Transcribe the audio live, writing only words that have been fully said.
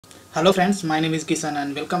Hello friends, my name is Kisan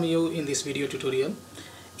and welcome you in this video tutorial.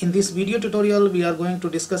 In this video tutorial we are going to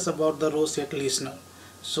discuss about the RowSet listener.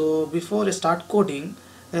 So before I start coding,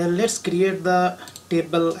 let's create the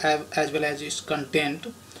table as well as its content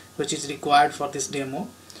which is required for this demo.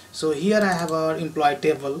 So here I have our employee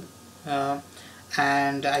table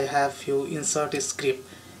and I have few insert script,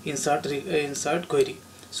 insert query.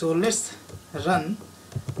 So let's run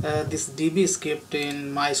this DB script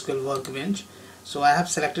in MySQL Workbench. So I have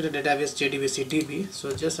selected a database JDBC DB.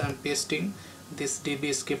 So just I'm pasting this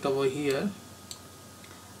DB script over here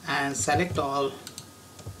and select all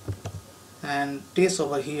and paste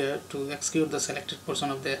over here to execute the selected portion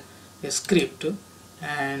of the script.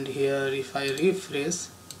 And here if I refresh,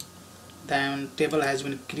 then table has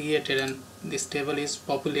been created and this table is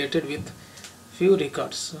populated with few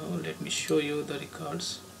records. So let me show you the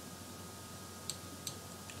records.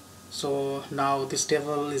 So now this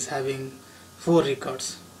table is having 4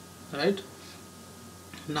 records, right?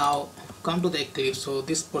 Now come to the Eclipse. So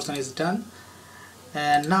this portion is done,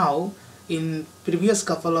 and now in previous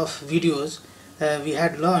couple of videos we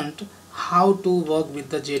had learned how to work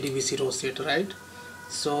with the JDBC RowSet, right?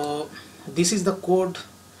 So this is the code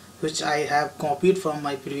which I have copied from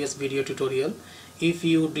my previous video tutorial. If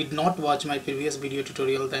you did not watch my previous video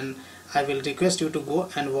tutorial, then I will request you to go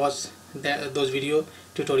and watch those video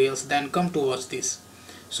tutorials, then come to watch this.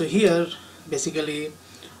 So here basically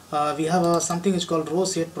we have something is called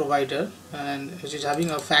RowSet provider, and which is having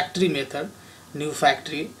a factory method, new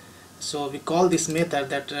factory. So we call this method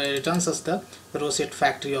that returns us the RowSet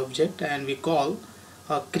factory object, and we call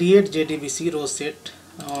create JDBC RowSet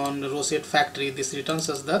on RowSet factory. This returns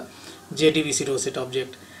us the JDBC RowSet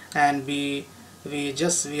object, and we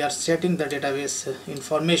are setting the database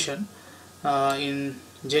information in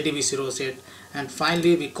JDBC RowSet. And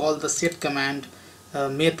finally we call the set command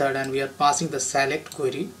method, and we are passing the select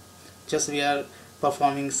query. Just we are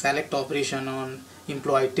performing select operation on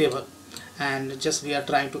employee table, and just we are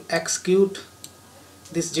trying to execute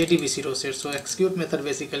this JDBC RowSet. So execute method,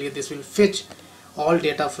 basically this will fetch all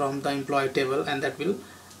data from the employee table and that will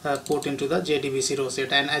put into the JDBC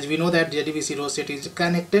RowSet. And as we know that JDBC RowSet is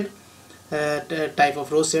connected type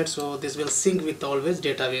of RowSet, so this will sync with always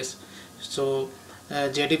database. So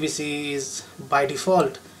JDBC is by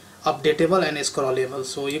default updatable and scrollable,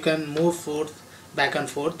 so you can move back and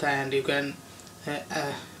forth, and you can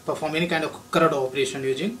perform any kind of CRUD operation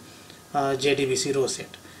using JDBC RowSet,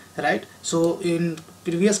 right? So in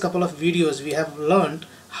previous couple of videos we have learned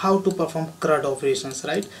how to perform CRUD operations,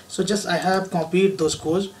 right? So just I have copied those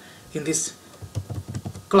codes in this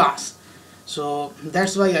class. So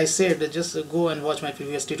that's why I said just go and watch my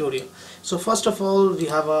previous tutorial. So first of all we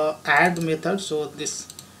have a add method. So this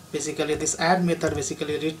add method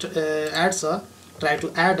basically try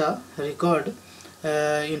to add a record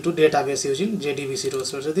into database using JDBC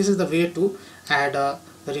RowSet. So this is the way to add a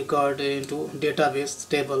record into database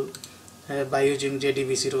table by using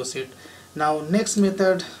JDBC RowSet. Now next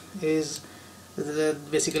method is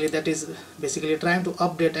basically trying to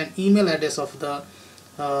update an email address of the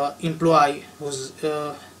employee whose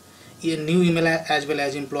new email as well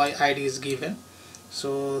as employee ID is given.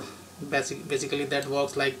 So basically that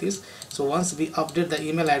works like this. So once we update the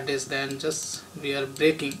email address, then just we are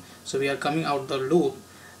breaking, so we are coming out the loop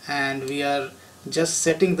and we are just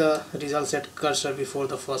setting the result set cursor before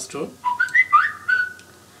the first row.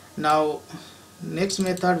 Now next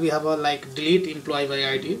method we have a like delete employee by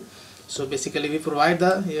ID. So basically we provide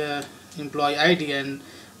the employee ID, and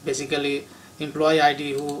basically employee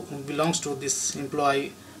ID who belongs to this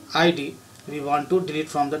employee ID we want to delete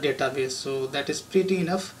from the database. So that is pretty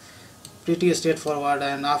straightforward,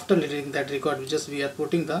 and after deleting that record we are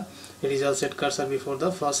putting the result set cursor before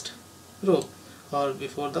the first row, or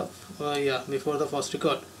before the first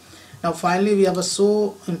record. Now finally we have a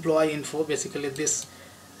show employee info. Basically this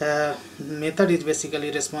method is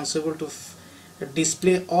basically responsible to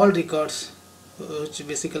display all records, which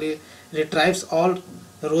basically retrieves all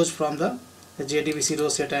rows from the JDBC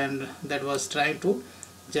RowSet, and that was trying to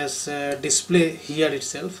just display here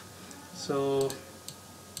itself. So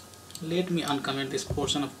let me uncomment this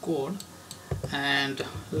portion of code, and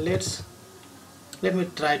let me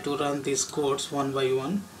try to run these codes one by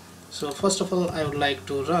one. So first of all I would like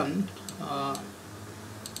to run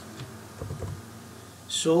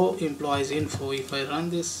show employees info. If I run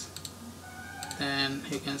this, then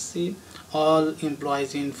you can see all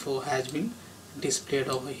employees info has been displayed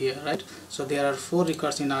over here, right? So there are 4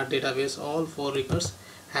 records in our database. All 4 records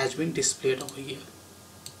has been displayed over here.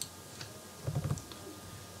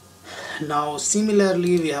 Now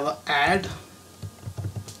similarly we have a add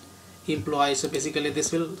employee. So basically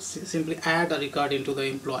this will simply add a record into the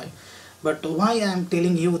employee. But why I am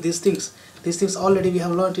telling you these things? These things already we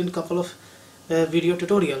have learned in a couple of video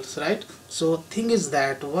tutorials, right? So thing is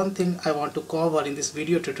that one thing I want to cover in this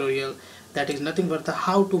video tutorial, that is nothing but the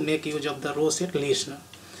how to make use of the RowSet listener.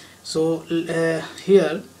 So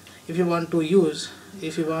here, if you want to use,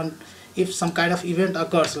 if some kind of event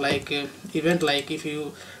occurs, like if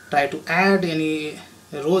you try to add any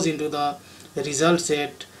rows into the result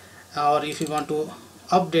set, or if you want to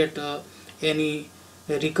update any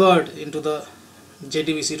record into the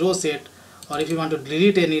JDBC row set, or if you want to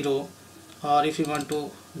delete any row, or if you want to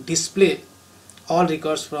display all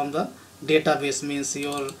records from the database, means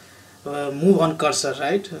your move on cursor,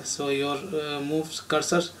 right? So your moves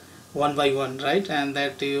cursors one by one, right? And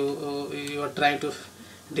that you are trying to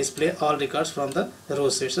display all records from the row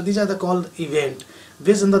set. So these are the called event.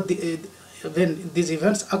 Based on the when these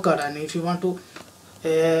events occur, and if you want to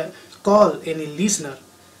call any listener,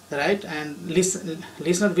 right, and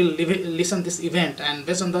listener will listen this event, and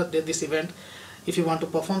based on this event, if you want to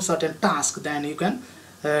perform certain task, then you can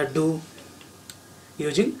do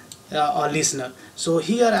using a listener. So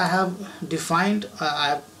here I have defined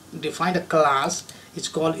a class. It's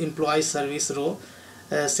called employee service row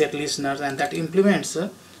set listener, and that implements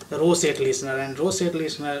RowSet listener. And RowSet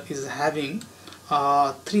listener is having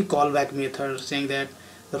 3 callback methods, saying that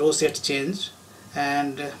RowSet changed,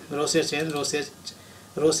 and RowSet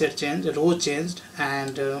changed, row changed,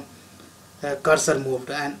 and cursor moved,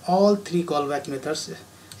 and all 3 callback methods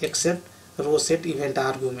except RowSet event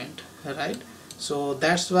argument, right? So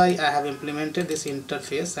that's why I have implemented this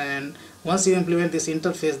interface. And once you implement this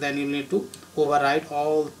interface, then you need to override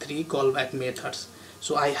all 3 callback methods.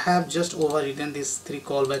 So I have just overridden these 3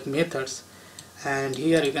 callback methods, and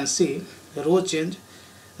here you can see RowSet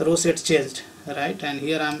changed, right? And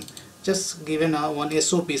here I'm just given one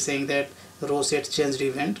SOP saying that RowSet changed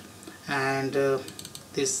event, and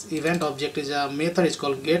this event object is a method is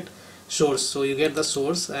called get source. So you get the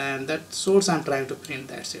source, and that source I'm trying to print,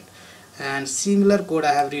 that's it. And similar code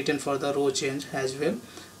I have written for the row change as well.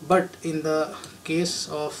 But in the case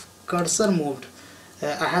of cursor moved,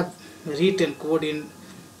 I have written code in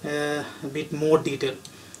a bit more detail.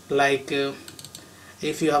 Like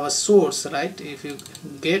if you have a source, right, if you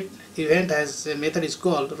get event as a method is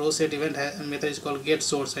called RowSet event method is called get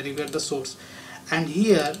source, and you get the source, and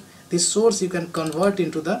here this source you can convert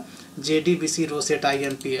into the JDBC RowSet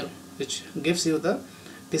IMPL, which gives you the,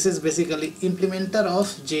 this is basically implementer of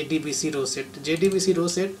JDBC RowSet. JDBC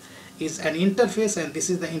RowSet is an interface, and this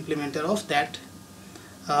is the implementer of that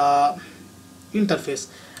interface,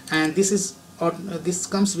 and this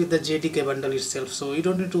comes with the JDK bundle itself, so you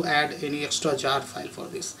don't need to add any extra jar file for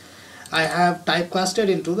this. I have typecasted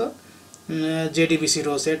into the JDBC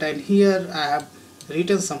RowSet, and here I have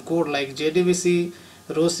written some code like JDBC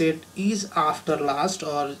RowSet is after last,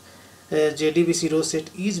 or JDBC RowSet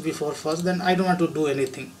is before first. Then I don't want to do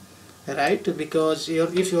anything, right? Because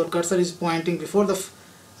if your cursor is pointing before the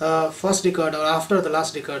first record or after the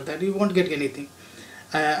last record, then you won't get anything.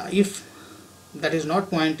 If that is not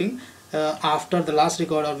pointing after the last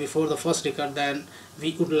record or before the first record, then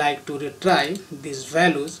we would like to retrieve these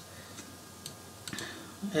values,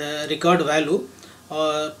 record value,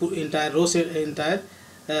 or entire RowSet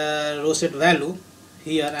value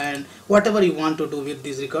here, and whatever you want to do with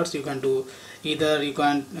these records you can do. Either you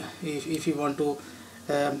can, if you want to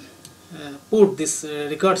put these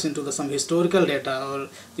records into some historical data, or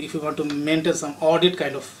if you want to maintain some audit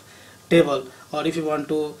kind of table, or if you want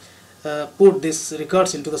to put these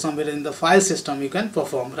records into somewhere in the file system, you can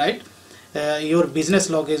perform, right? Your business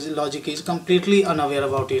logic is completely unaware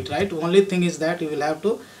about it, right? Only thing is that you will have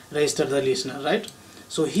to register the listener, right?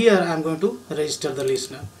 So here I am going to register the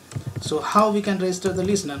listener. So how we can register the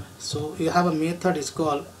listener? So you have a method is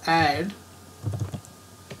called add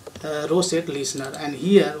RowSet listener, and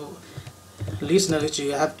here listener which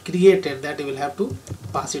you have created, that you will have to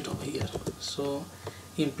pass it over here. So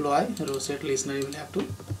employee RowSet listener you will have to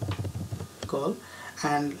call,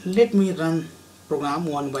 and let me run program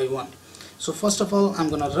one by one. So first of all I'm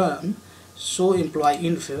gonna run show employee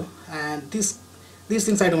info, and these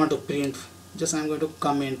things I don't want to print, just I'm going to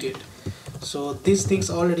comment it. So these things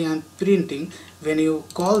already I'm printing. When you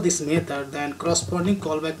call this method, then corresponding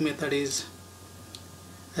callback method is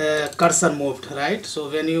cursor moved, right? So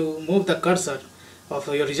when you move the cursor of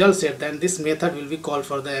your result set, then this method will be called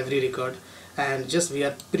for the every record, and just we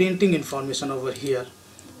are printing information over here,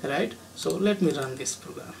 right? So let me run this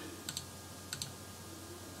program.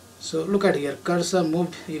 So look at here, cursor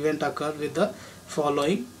moved event occurred with the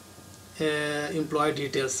following employee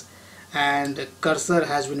details, and cursor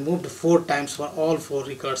has been moved 4 times for all 4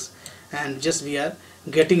 records, and just we are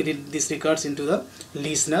getting these records into the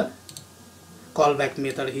listener callback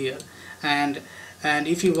method here. And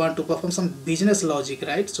if you want to perform some business logic,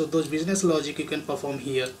 right, so those business logic you can perform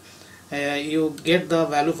here. You get the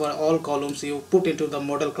value for all columns, you put into the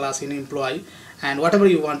model class in employee, and whatever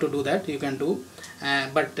you want to do that you can do.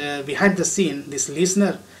 But behind the scene, this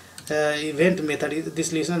listener event method,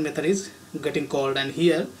 this listener method is getting called, and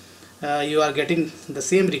here you are getting the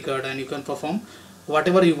same record, and you can perform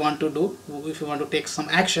whatever you want to do. If you want to take some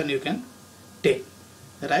action, you can take,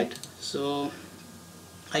 right? So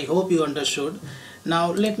I hope you understood.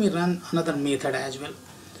 Now let me run another method as well.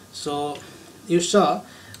 So you saw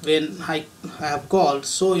when I have called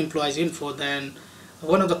show employees info, then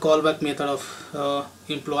one of the callback method of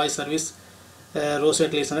employee service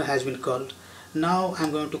RowSet listener has been called. Now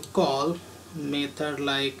I'm going to call method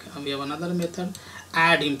like we have another method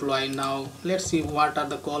add employee. Now let's see what are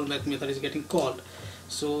the callback method is getting called.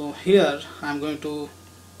 So here I'm going to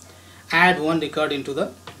add one record into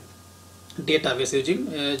the database using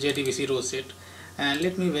JDBC RowSet, and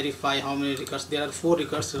let me verify how many records. There are 4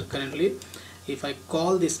 records currently. If I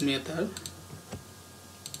call this method,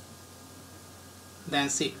 then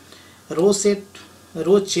see RowSet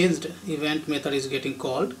row changed event method is getting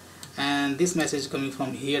called, and this message coming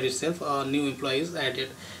from here itself, a new employee is added.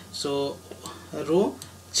 So row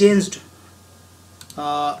changed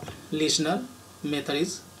listener method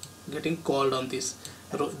is getting called on this.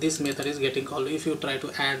 This method is getting called. If you try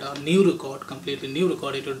to add a new record, completely new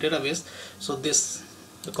record into database, so this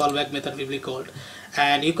callback method will be called,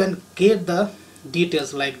 and you can get the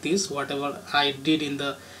details like this, whatever I did in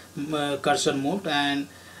the cursor moved, and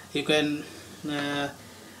you can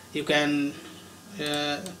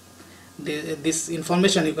this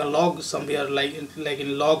information you can log somewhere, like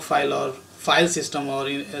in log file or file system, or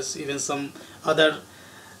in even some other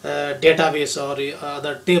database or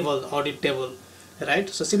other table, audit table, right?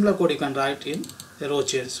 So similar code you can write in row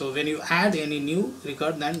change. So when you add any new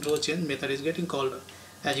record, then row change method is getting called,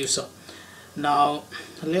 as you saw. Now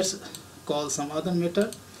let's call some other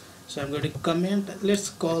method. So I'm going to comment, let's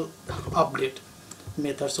call update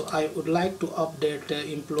method. So I would like to update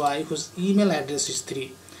employee whose email address is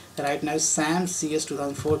 3. Right now Sam CS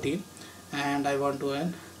 2014, and I want to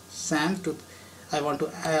add Sam to, I want to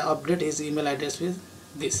update his email address with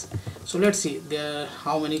this. So let's see there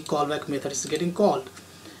how many callback methods is getting called.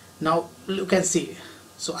 Now you can see,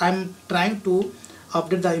 so I'm trying to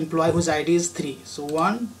update the employee whose ID is 3. So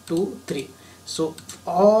 1 2 3. So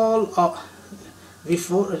all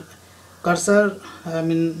before cursor,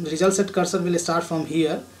 result set cursor will start from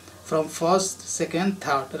here, from first, second,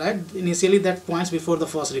 third, right? Initially that points before the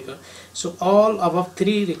first record. So all above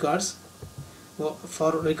 3 records,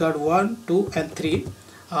 for record 1 2 and 3,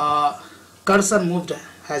 cursor moved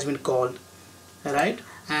has been called, right?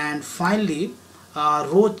 And finally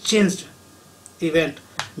row changed event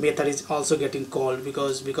method is also getting called,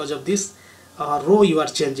 because of this row you are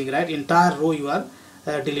changing, right? Entire row you are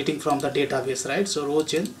deleting from the database, right? So row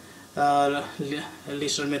change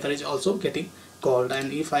listener method is also getting called.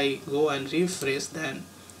 And if I go and refresh, then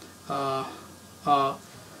I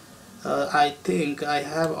think I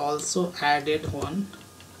have also added one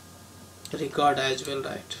record as well,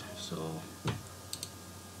 right? So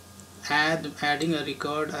adding a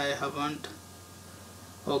record I haven't.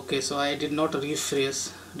 Okay, so I did not refresh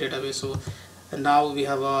database. So now we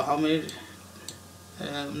have how many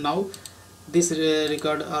now this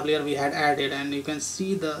record earlier we had added, and you can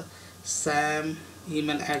see the Sam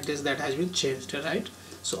email address that has been changed, right?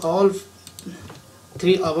 So all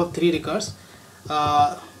above 3 records,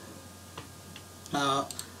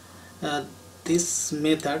 this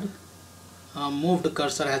method moved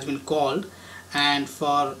cursor has been called, and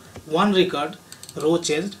for one record row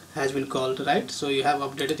changed has been called, right? So you have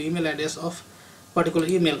updated email address of particular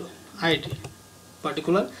email ID,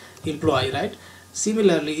 particular employee, right?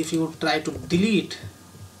 Similarly, if you try to delete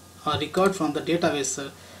a record from the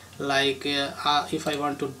database, like if I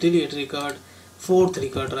want to delete record 4th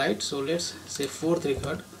record, right? So let's say 4th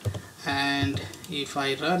record, and if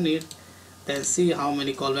I run it, then see how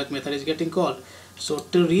many callback method is getting called. So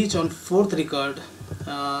to reach on 4th record,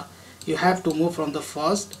 you have to move from the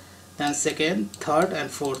first, then second, third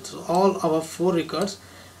and fourth. So all above 4 records,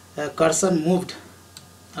 cursor moved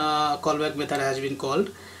callback method has been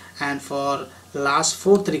called, and for last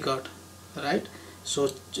 4th record, right? So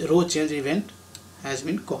row change event has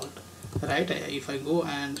been called, right? If I go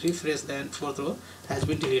and refresh, then 4th row has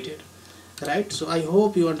been deleted, right? So I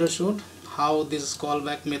hope you understood how this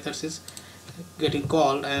callback methods is getting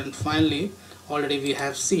called. And finally, already we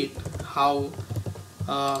have seen how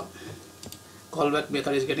callback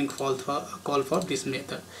method is getting called for this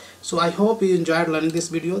method. So I hope you enjoyed learning this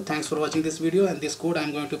video. Thanks for watching this video, and this code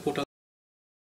I'm going to put on